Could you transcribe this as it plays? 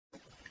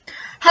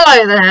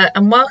Hello there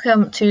and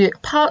welcome to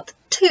part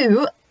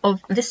 2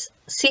 of this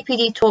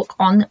CPD talk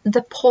on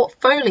the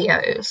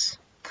portfolios.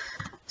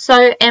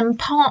 So in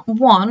part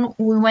 1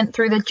 we went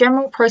through the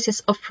general process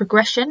of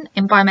progression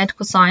in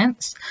biomedical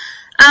science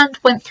and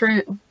went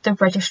through the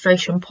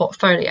registration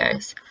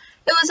portfolios.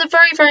 It was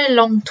a very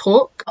long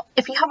talk.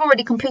 If you have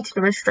already completed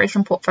the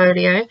registration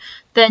portfolio,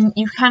 then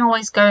you can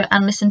always go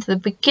and listen to the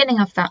beginning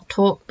of that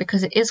talk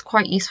because it is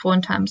quite useful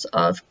in terms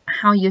of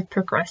how you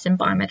progress in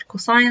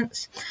biomedical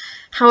science.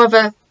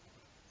 However,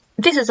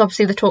 this is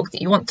obviously the talk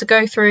that you want to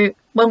go through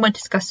when we're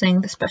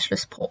discussing the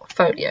specialist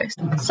portfolios.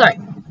 So,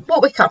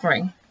 what we're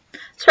covering: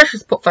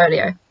 specialist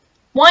portfolio,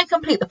 why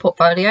complete the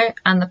portfolio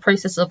and the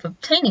process of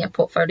obtaining a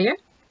portfolio,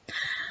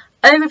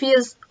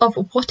 overviews of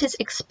what is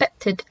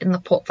expected in the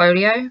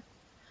portfolio,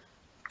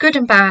 good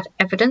and bad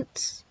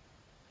evidence,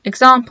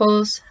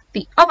 examples,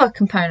 the other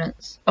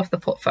components of the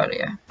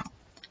portfolio.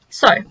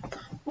 So,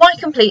 why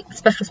complete the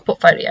specialist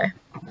portfolio?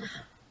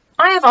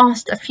 I have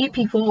asked a few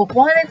people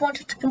why they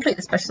wanted to complete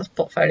the specialist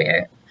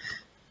portfolio,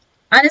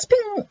 and it's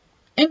been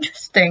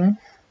interesting,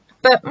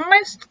 but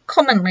most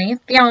commonly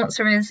the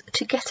answer is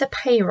to get a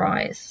pay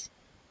rise.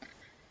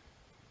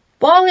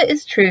 While it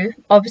is true,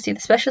 obviously the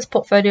specialist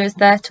portfolio is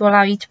there to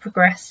allow you to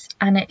progress,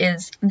 and it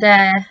is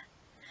there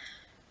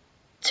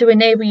to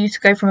enable you to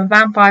go from a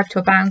band 5 to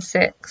a band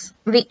 6.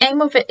 The aim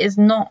of it is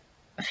not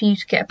for you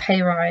to get a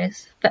pay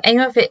rise. The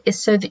aim of it is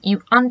so that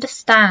you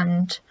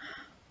understand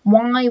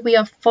why we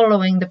are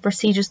following the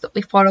procedures that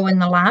we follow in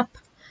the lab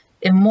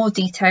in more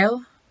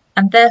detail,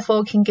 and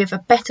therefore can give a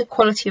better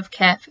quality of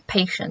care for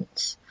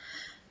patients.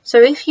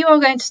 So if you are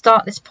going to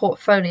start this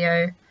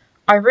portfolio,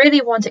 I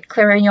really want it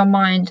clear in your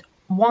mind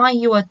why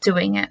you are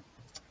doing it.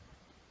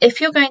 If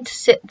you're going to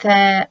sit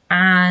there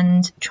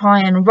and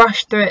try and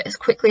rush through it as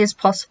quickly as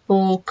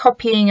possible,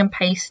 copying and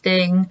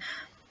pasting,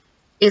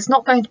 it's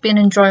not going to be an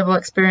enjoyable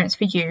experience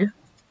for you.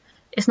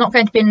 It's not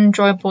going to be an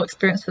enjoyable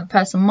experience for the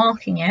person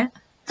marking it.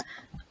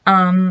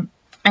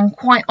 And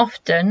quite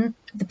often,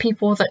 the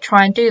people that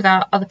try and do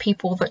that are the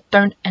people that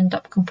don't end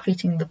up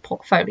completing the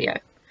portfolio.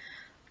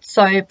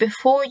 So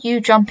before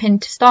you jump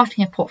into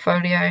starting a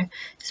portfolio,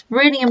 it's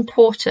really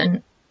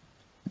important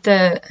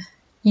that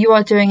you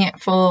are doing it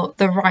for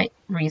the right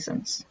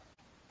reasons.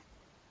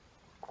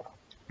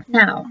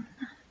 Now,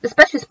 the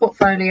specialist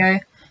portfolio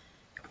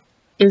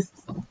is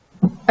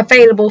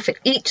available for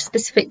each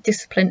specific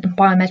discipline in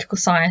biomedical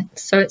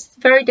science. So it's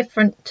very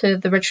different to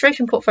the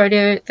registration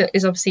portfolio that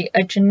is obviously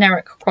a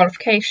generic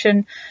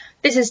qualification.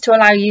 This is to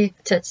allow you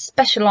to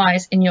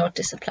specialise in your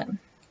discipline.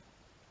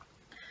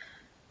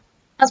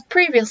 As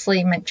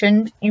previously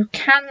mentioned, you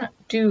can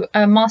do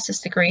a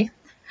master's degree.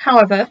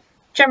 However,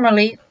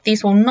 generally,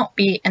 these will not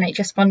be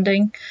NHS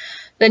funding,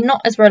 they're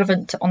not as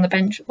relevant to on the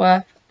bench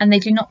work, and they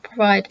do not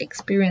provide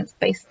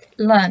experience-based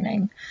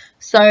learning.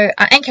 So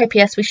at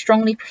NKPS, we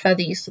strongly prefer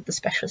the use of the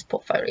specialist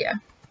portfolio.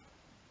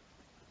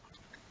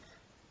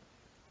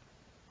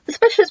 The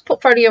specialist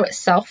portfolio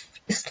itself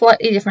is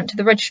slightly different to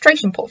the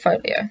registration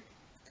portfolio.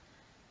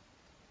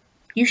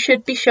 You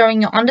should be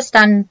showing your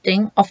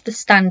understanding of the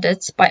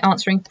standards by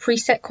answering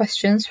preset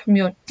questions from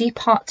your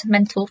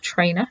departmental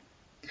trainer.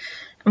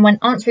 And when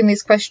answering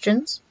these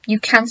questions, you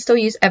can still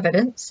use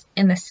evidence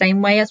in the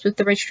same way as with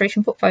the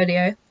registration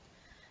portfolio,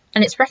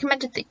 and it's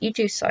recommended that you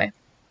do so.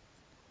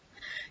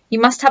 You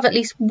must have at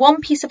least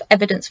one piece of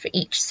evidence for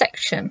each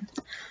section.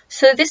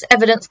 So this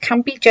evidence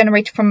can be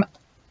generated from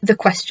the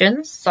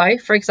questions. So,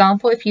 for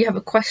example, if you have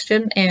a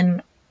question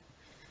in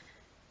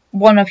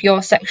one of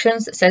your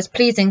sections that says,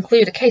 please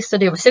include a case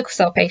study of a sickle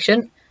cell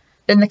patient,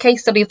 then the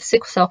case study of the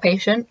sickle cell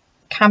patient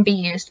can be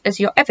used as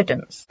your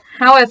evidence.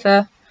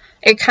 However,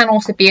 it can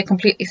also be a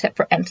completely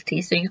separate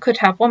entity. So you could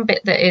have one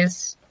bit that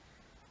is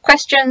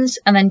questions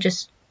and then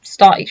just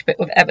start each bit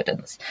with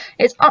evidence.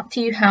 It's up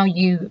to you how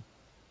you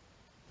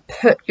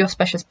put your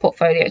specialist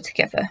portfolio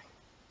together.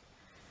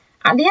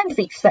 At the end of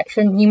each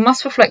section, you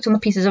must reflect on the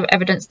pieces of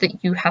evidence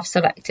that you have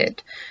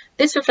selected.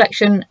 This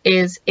reflection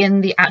is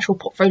in the actual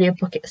portfolio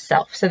book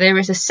itself. So there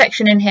is a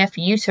section in here for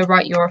you to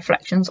write your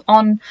reflections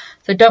on.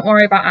 So don't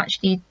worry about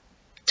actually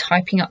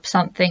typing up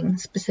something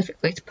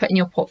specifically to put in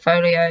your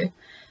portfolio.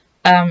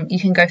 You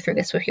can go through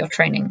this with your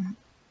training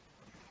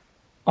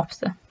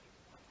officer.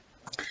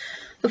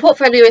 The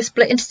portfolio is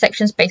split into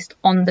sections based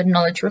on the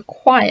knowledge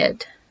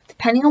required.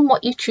 Depending on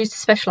what you choose to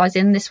specialise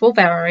in, this will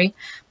vary,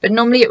 but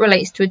normally it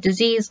relates to a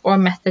disease or a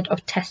method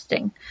of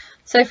testing.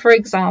 So for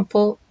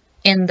example,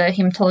 in the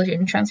haematology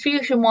and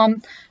transfusion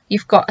one,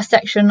 you've got a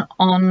section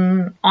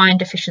on iron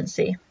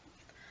deficiency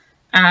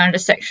and a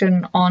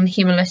section on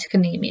hemolytic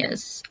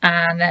anemias,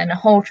 and then a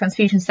whole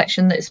transfusion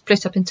section that is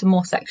split up into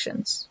more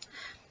sections.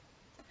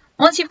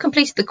 Once you've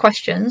completed the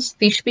questions,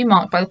 these should be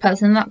marked by the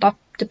person in that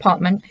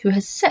department who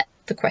has set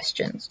the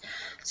questions.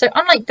 So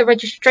unlike the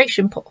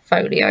registration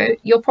portfolio,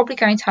 you're probably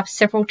going to have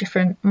several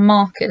different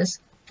markers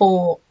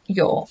for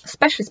your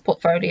specialist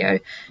portfolio,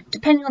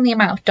 depending on the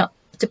amount of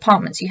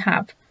departments you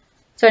have.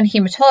 So in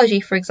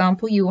haematology, for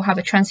example, you will have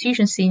a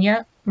transfusion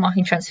senior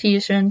marking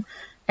transfusion,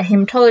 a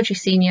haematology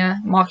senior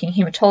marking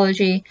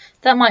haematology.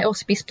 That might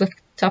also be split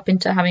split up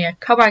into having a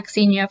coag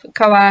senior for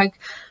coag,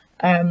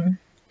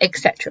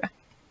 etc.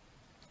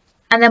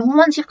 And then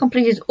once you've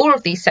completed all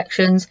of these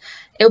sections,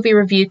 it will be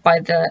reviewed by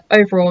the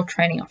overall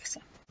training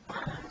officer.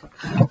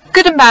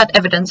 Good and bad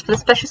evidence for the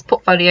specialist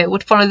portfolio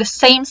would follow the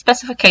same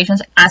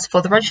specifications as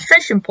for the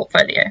registration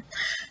portfolio.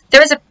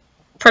 There is a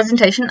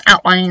presentation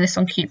outlining this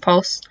on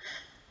QPulse,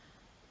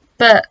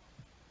 but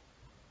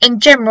in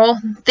general,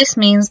 this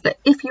means that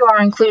if you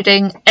are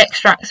including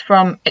extracts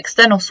from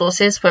external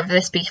sources, whether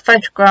this be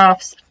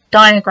photographs,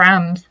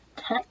 diagrams,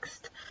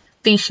 text,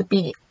 these should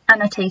be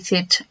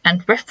annotated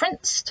and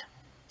referenced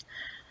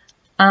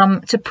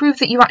to prove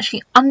that you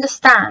actually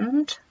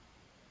understand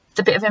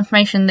the bit of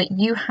information that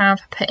you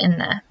have put in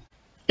there.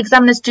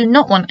 Examiners do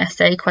not want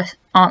essay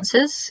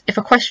answers. If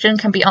a question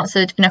can be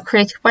answered in a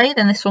creative way,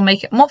 then this will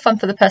make it more fun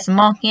for the person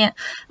marking it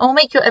and will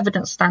make your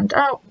evidence stand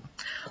out.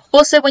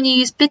 Also, when you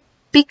use big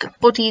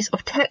bodies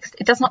of text,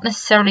 it does not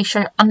necessarily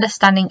show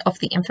understanding of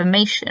the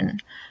information.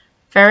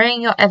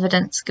 Varying your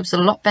evidence gives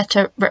a lot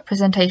better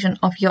representation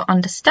of your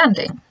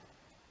understanding.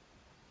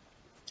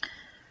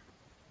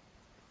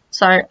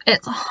 So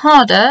it's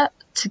harder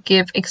to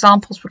give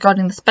examples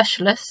regarding the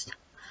specialist.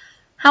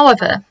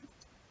 However,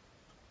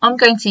 I'm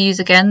going to use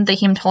again the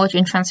haematology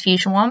and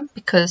transfusion one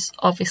because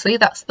obviously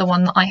that's the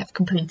one that I have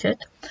completed.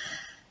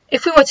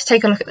 If we were to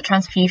take a look at the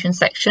transfusion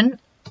section,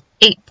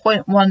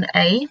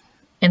 8.1a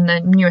in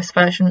the newest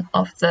version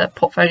of the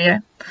portfolio,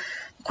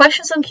 the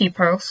questions on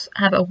QPulse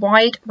have a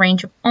wide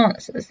range of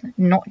answers,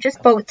 not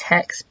just bold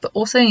text, but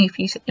also if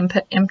you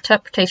input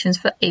interpretations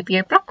for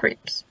ABO blood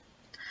groups.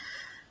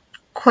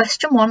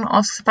 Question 1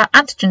 asks about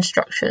antigen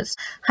structures.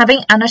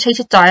 Having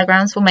annotated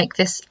diagrams will make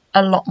this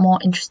a lot more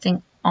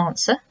interesting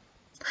answer.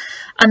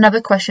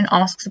 Another question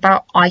asks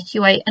about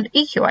IQA and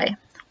EQA.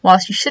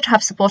 Whilst you should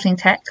have supporting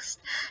text,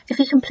 if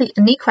you complete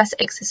a NEQUEST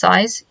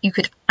exercise, you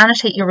could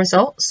annotate your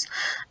results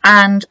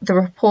and the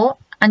report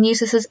and use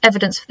this as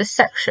evidence for this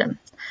section,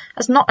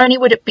 as not only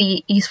would it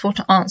be useful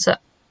to answer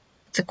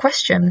the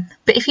question,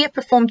 but if you have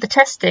performed the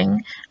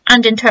testing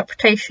and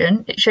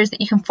interpretation, it shows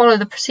that you can follow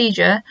the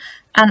procedure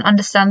and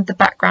understand the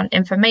background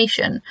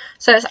information.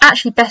 So it's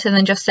actually better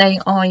than just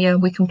saying, oh yeah,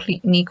 we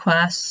complete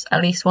NEQUEST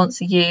at least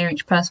once a year,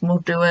 each person will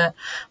do it,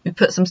 we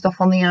put some stuff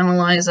on the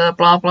analyzer,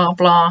 blah blah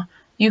blah.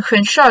 You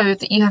can show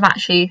that you have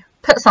actually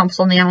put samples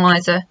on the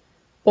analyzer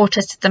or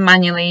tested them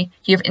manually,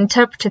 you've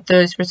interpreted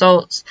those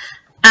results,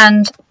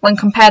 and when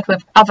compared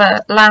with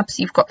other labs,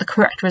 you've got the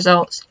correct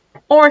results.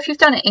 Or if you've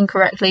done it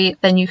incorrectly,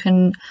 then you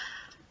can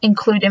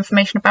include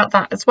information about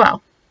that as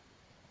well.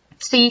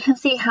 So you can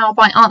see how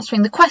by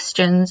answering the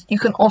questions, you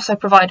can also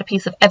provide a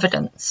piece of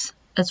evidence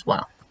as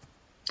well.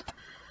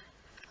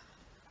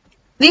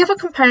 The other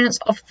components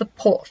of the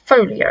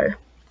portfolio.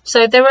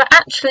 So there are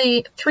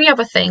actually 3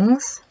 other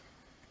things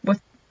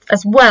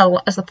as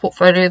well as the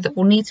portfolio that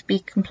will need to be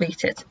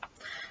completed.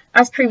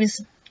 As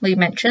previously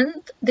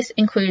mentioned, this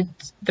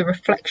includes the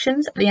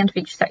reflections at the end of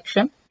each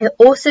section. It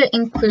also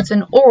includes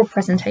an oral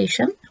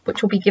presentation,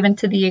 which will be given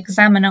to the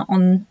examiner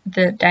on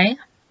the day.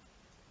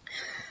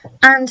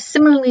 And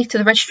similarly to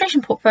the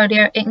registration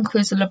portfolio, it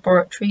includes a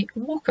laboratory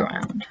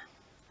walk-around.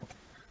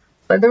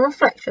 So the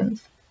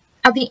reflections.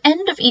 At the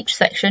end of each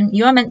section,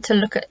 you are meant to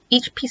look at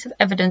each piece of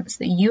evidence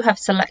that you have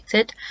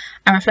selected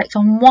and reflect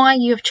on why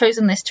you have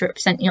chosen this to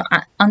represent your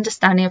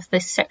understanding of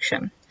this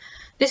section.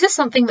 This is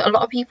something that a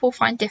lot of people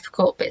find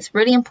difficult, but it's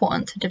really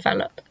important to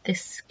develop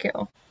this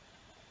skill.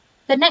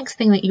 The next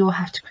thing that you will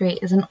have to create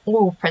is an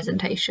oral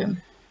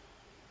presentation.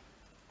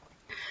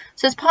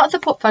 So as part of the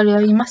portfolio,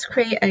 you must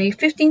create a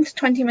 15 to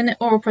 20 minute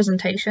oral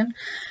presentation,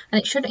 and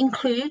it should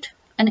include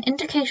an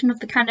indication of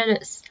the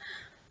candidate's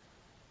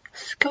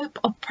scope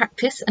of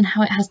practice and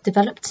how it has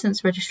developed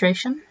since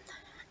registration,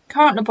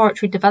 current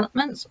laboratory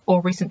developments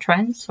or recent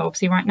trends, so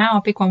obviously right now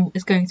a big one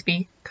is going to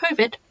be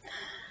COVID,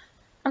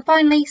 and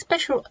finally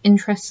special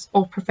interests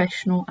or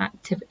professional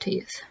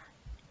activities.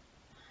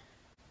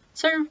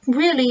 So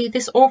really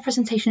this oral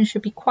presentation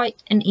should be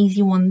quite an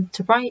easy one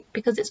to write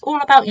because it's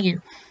all about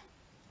you.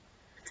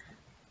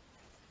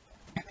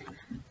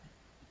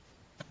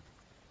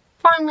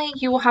 Finally,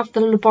 you will have the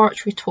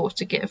laboratory tour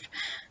to give.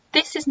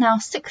 This is now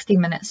 60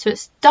 minutes, so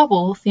it's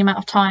double the amount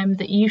of time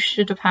that you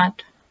should have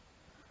had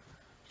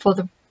for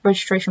the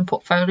registration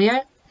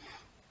portfolio.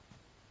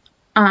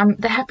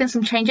 There have been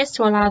some changes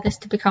to allow this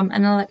to become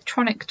an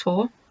electronic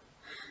tour,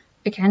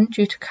 again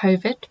due to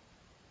COVID.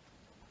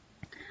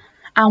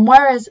 And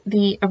whereas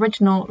the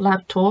original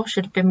lab tour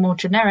should have been more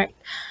generic,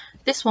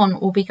 this one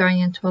will be going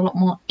into a lot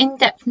more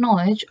in-depth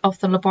knowledge of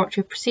the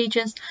laboratory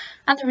procedures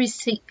and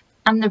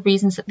the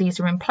reasons that these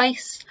are in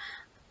place.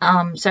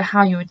 So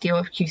how you would deal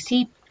with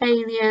QC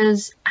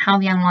failures, how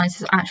the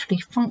analyzers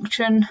actually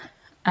function,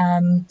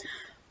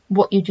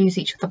 what you'd use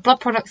each of the blood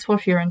products for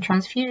if you're in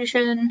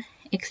transfusion,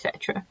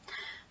 etc.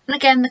 And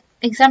again,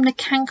 the examiner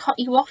can cut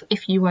you off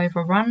if you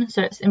overrun,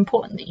 so it's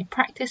important that you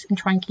practice and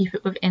try and keep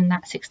it within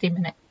that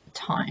 60-minute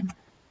time.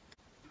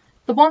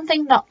 The one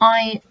thing that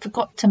I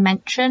forgot to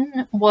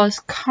mention was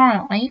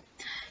currently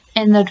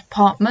in the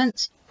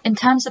department, in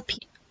terms of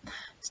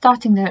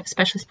starting the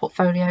specialist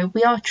portfolio,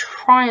 we are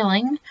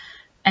trialling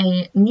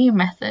a new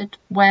method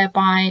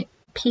whereby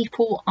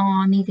people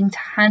are needing to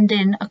hand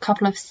in a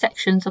couple of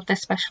sections of their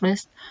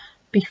specialist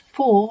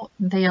before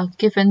they are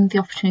given the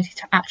opportunity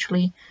to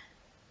actually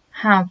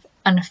have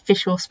an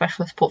official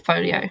specialist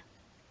portfolio.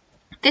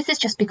 This is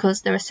just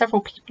because there are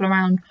several people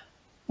around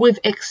with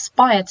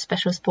expired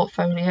specialist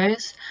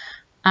portfolios,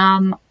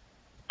 and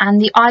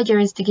the idea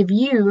is to give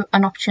you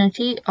an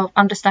opportunity of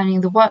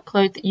understanding the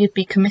workload that you'd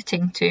be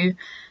committing to,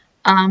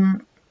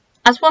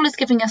 as well as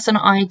giving us an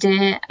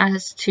idea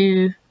as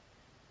to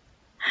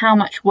how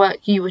much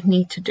work you would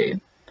need to do.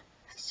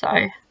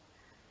 So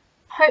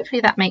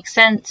hopefully that makes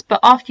sense, but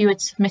after you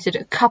had submitted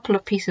a couple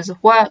of pieces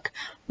of work,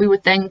 we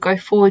would then go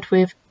forward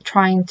with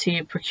trying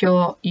to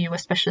procure you a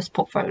specialist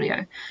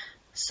portfolio.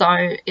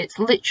 So it's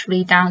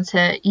literally down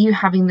to you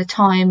having the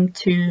time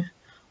to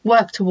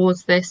work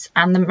towards this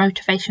and the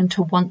motivation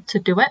to want to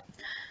do it.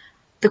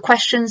 The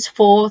questions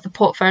for the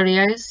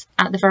portfolios,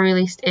 at the very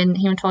least in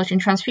haematology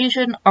and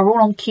transfusion, are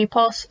all on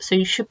QPOS, so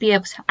you should be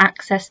able to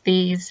access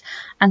these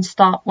and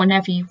start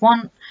whenever you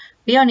want.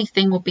 The only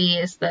thing will be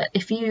is that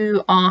if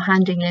you are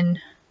handing in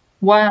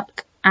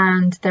work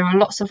and there are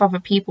lots of other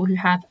people who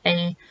have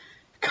a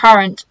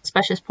current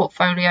specialist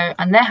portfolio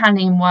and they're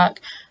handing in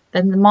work,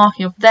 then the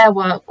marking of their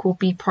work will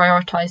be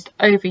prioritised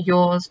over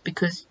yours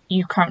because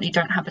you currently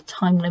don't have a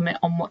time limit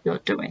on what you're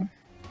doing.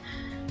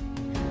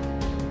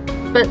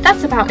 But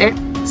that's about it.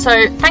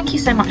 So thank you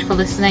so much for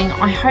listening.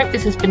 I hope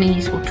this has been a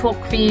useful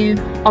talk for you.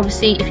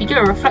 Obviously, if you do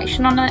a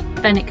reflection on it,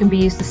 then it can be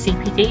used as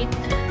CPD.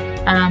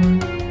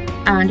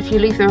 And if you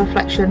leave the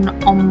reflection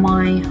on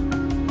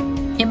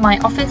in my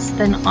office,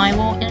 then I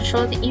will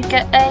ensure that you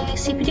get a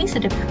CPD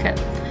certificate.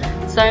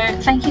 So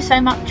thank you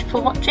so much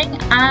for watching,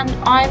 and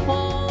I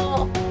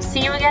will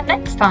see you again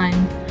next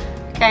time.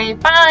 Okay,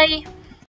 bye!